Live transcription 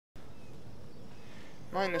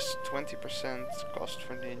Minus 20% cost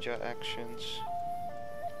for ninja actions.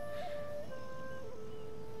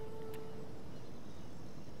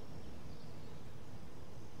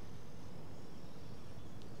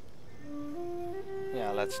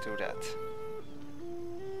 Yeah, let's do that.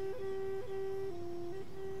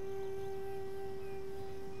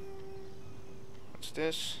 What's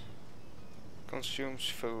this? Consumes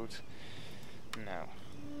food. No.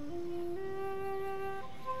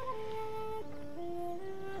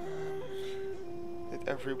 Did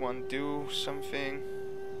everyone do something?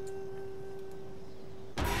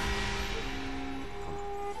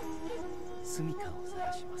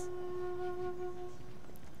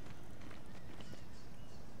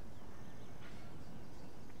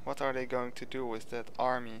 What are they going to do with that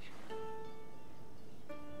army?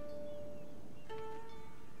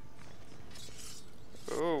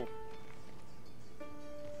 Oh.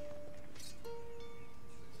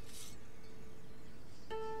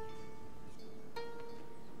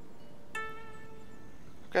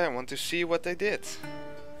 Okay, I want to see what they did.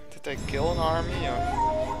 Did they kill an army or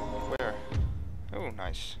where? Oh,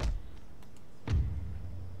 nice.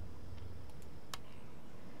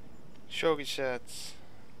 Shogi said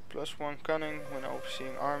 +1 cunning when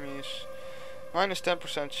overseeing armies. Minus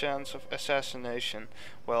 10% chance of assassination.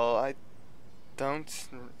 Well, I don't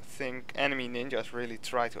think enemy ninjas really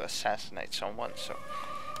try to assassinate someone, so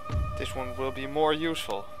this one will be more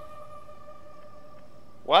useful.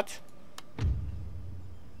 What?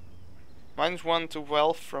 -1 to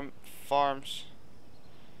wealth from farms.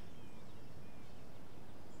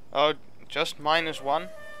 Oh, just -1?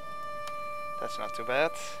 That's not too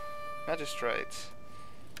bad. Magistrate.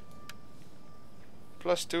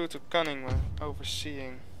 +2 to cunning when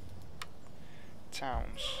overseeing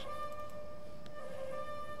towns.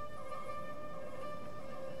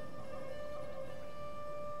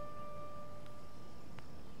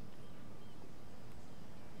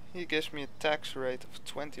 He gives me a tax rate of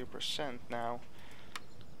 20% now.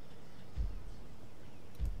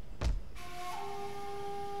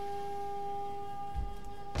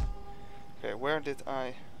 Okay, where did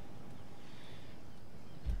I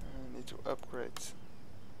need to upgrade?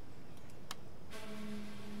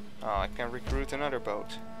 Oh, I can recruit another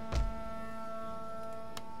boat.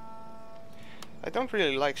 I don't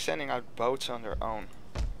really like sending out boats on their own.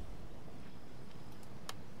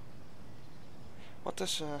 What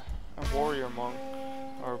does a warrior monk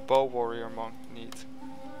or a bow warrior monk need?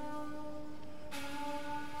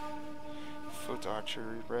 Foot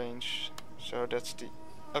archery range. So that's the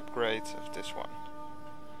upgrade of this one.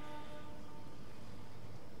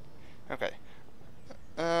 Okay.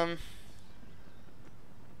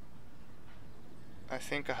 I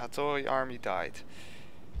think a Hattori army died.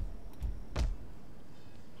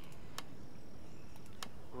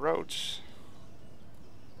 Roads.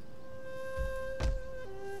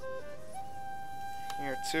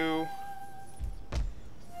 Here too.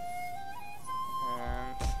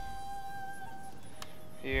 And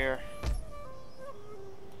here.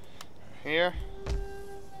 Here.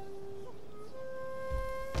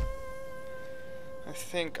 I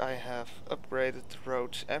think I have upgraded the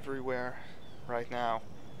roads everywhere right now.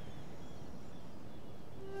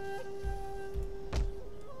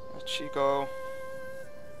 Let she go.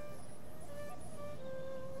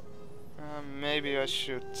 Maybe I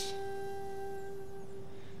should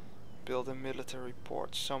build a military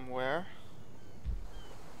port somewhere.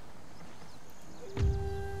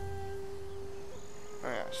 Oh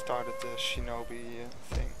yeah, I started the shinobi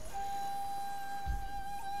thing.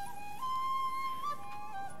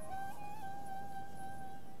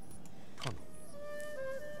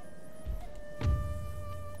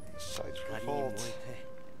 Site revolt.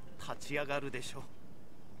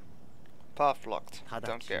 Path blocked.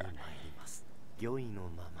 Don't care.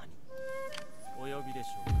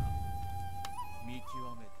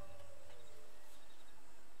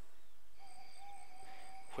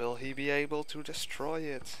 Will he be able to destroy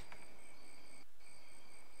it?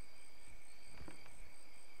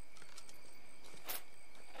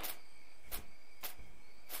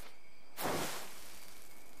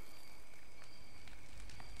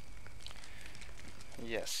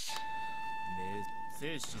 Yes.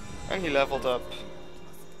 And he leveled up.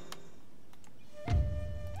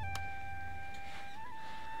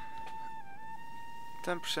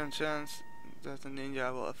 %10 chance that the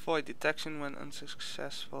ninja will avoid detection when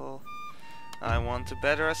unsuccessful. I want a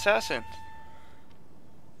better assassin.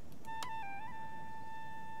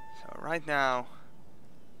 So right now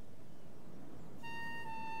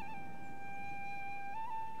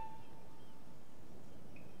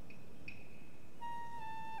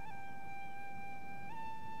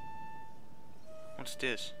What's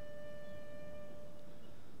this?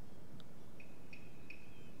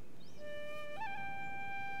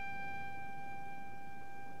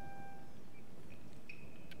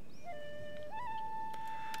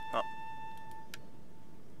 Oh.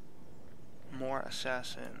 More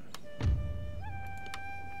assassin.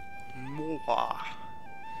 Moa.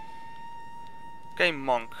 Okay,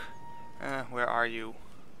 monk. Where are you?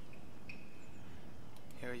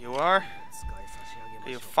 Here you are.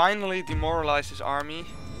 You finally demoralize his army.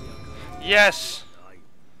 Yes!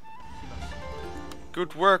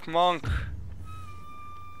 Good work, monk.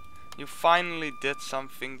 You finally did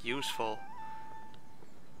something useful.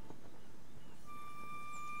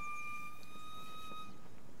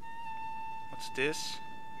 What's this?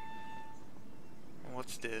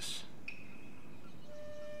 What's this?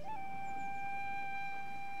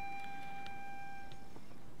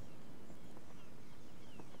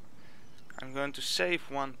 I'm going to save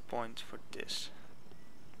 1 point for this.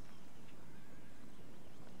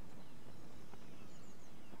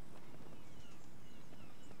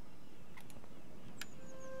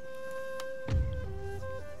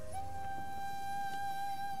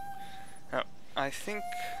 Oh, I think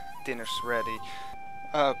dinner's ready.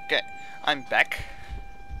 Okay, I'm back.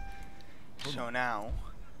 So now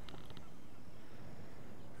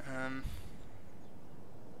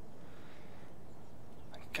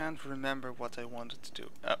I can't remember what I wanted to do.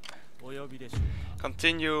 Oh.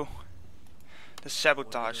 Continue the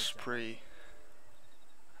sabotage spree.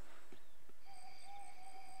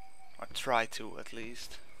 Or try to, at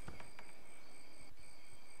least.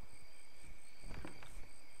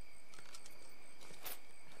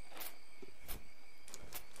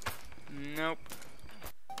 Nope.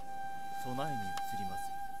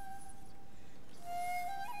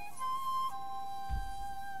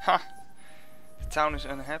 Ha! The town is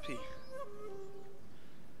unhappy.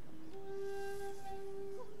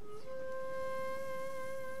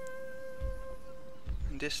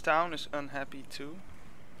 And this town is unhappy too.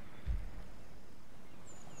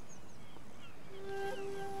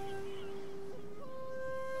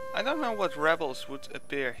 I don't know what rebels would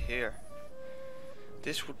appear here.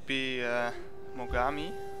 This would be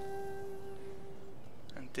Mogami.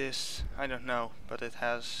 And this, I don't know, but it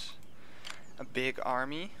has a big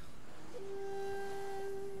army.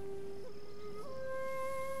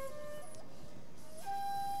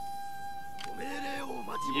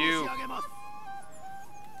 You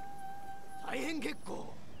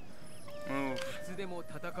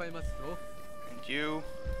move. And you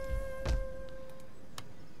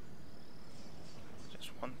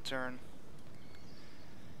just one turn.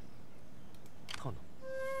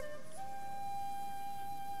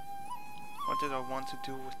 What did I want to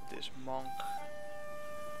do with this monk?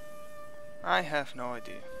 I have no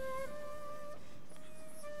idea.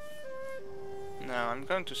 No, I'm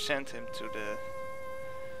going to send him to the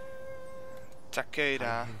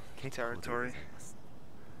Takeda territory.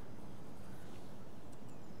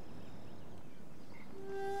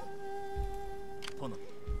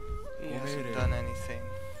 He hasn't done anything.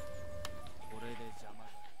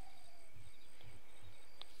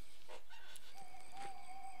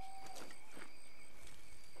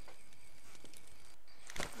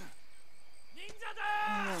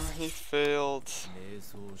 Oh, he failed.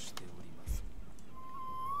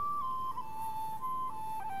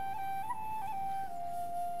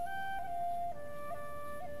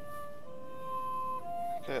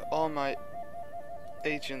 Okay, all my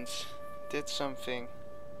agents did something.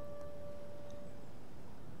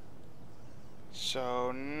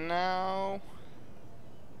 So now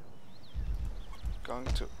going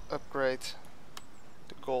to upgrade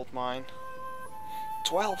the gold mine.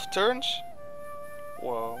 12 turns?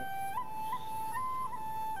 Whoa.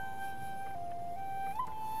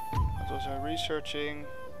 What was I researching?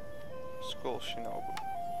 Skull Shinobu.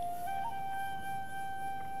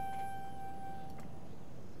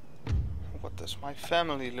 What does my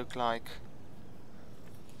family look like?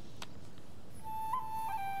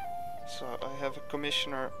 So I have a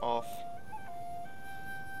commissioner of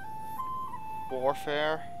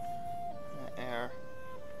warfare. Heir.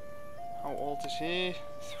 How old is he?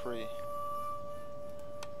 3.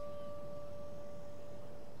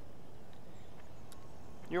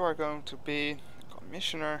 You are going to be the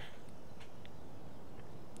commissioner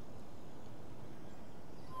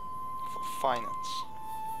for finance.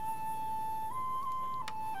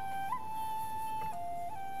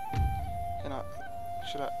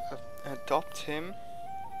 Should I adopt him?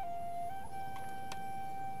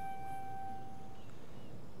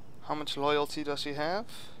 How much loyalty does he have?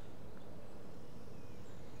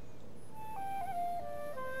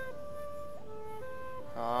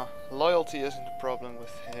 loyalty isn't a problem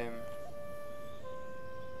with him.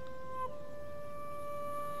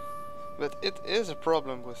 But it is a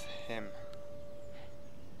problem with him.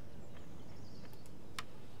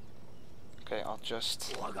 Okay, I'll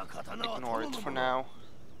just ignore it for now.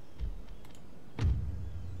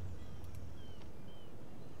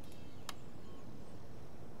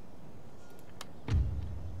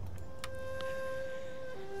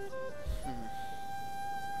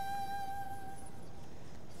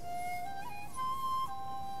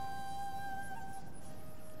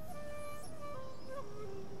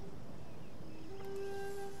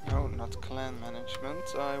 No, not clan management.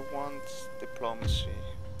 I want diplomacy.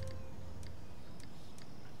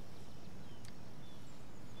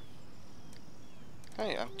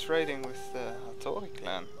 Hey, I'm trading with the Hattori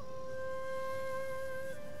clan.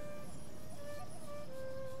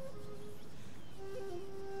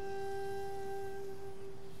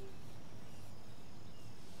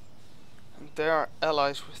 And they are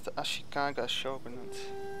allies with the Ashikaga shogunate.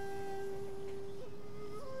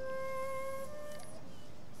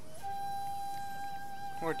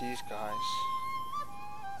 Who are these guys?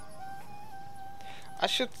 I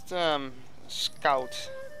should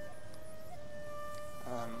scout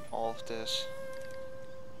all of this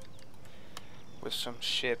with some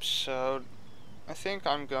ships, so I think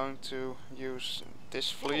I'm going to use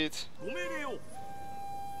this fleet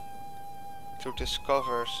to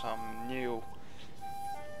discover some new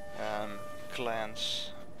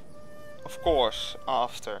clans. Of course,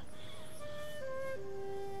 after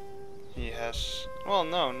he has, well,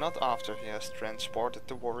 no, not after he has transported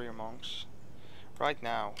the warrior monks. Right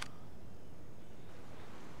now.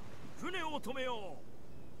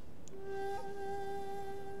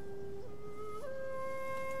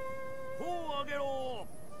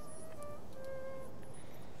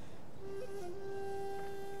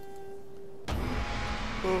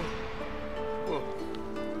 Oh. Oh.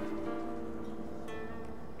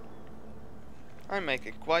 I'm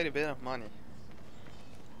making quite a bit of money.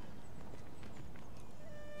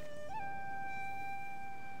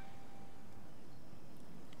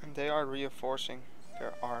 And they are reinforcing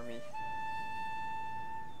their army.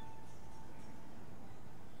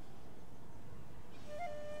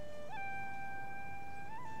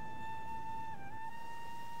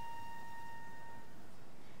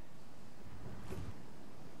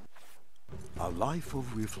 A life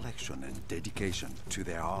of reflection and dedication to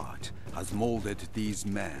their art has molded these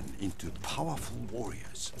men into powerful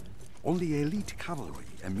warriors. Only elite cavalry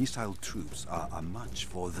and missile troops are a match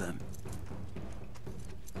for them.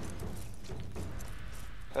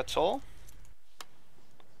 That's all?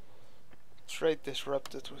 Trade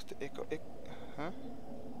disrupted with the Ikko-Ikki. Huh?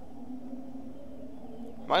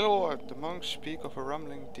 My lord, the monks speak of a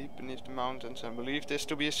rumbling deep beneath the mountains and believe this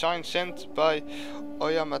to be a sign sent by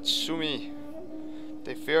Oyamatsumi.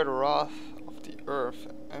 They fear the wrath of the earth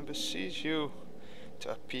and beseech you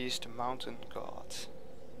to appease the mountain gods.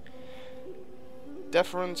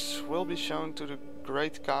 Deference will be shown to the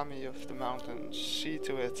great kami of the mountains. See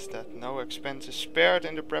to it that no expense is spared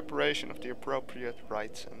in the preparation of the appropriate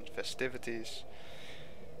rites and festivities.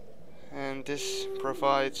 And this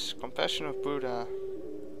provides compassion of Buddha.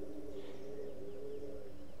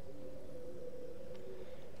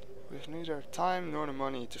 We have neither time nor the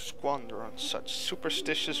money to squander on such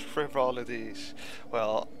superstitious frivolities.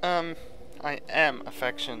 Well, I am a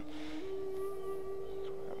faction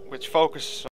which focuses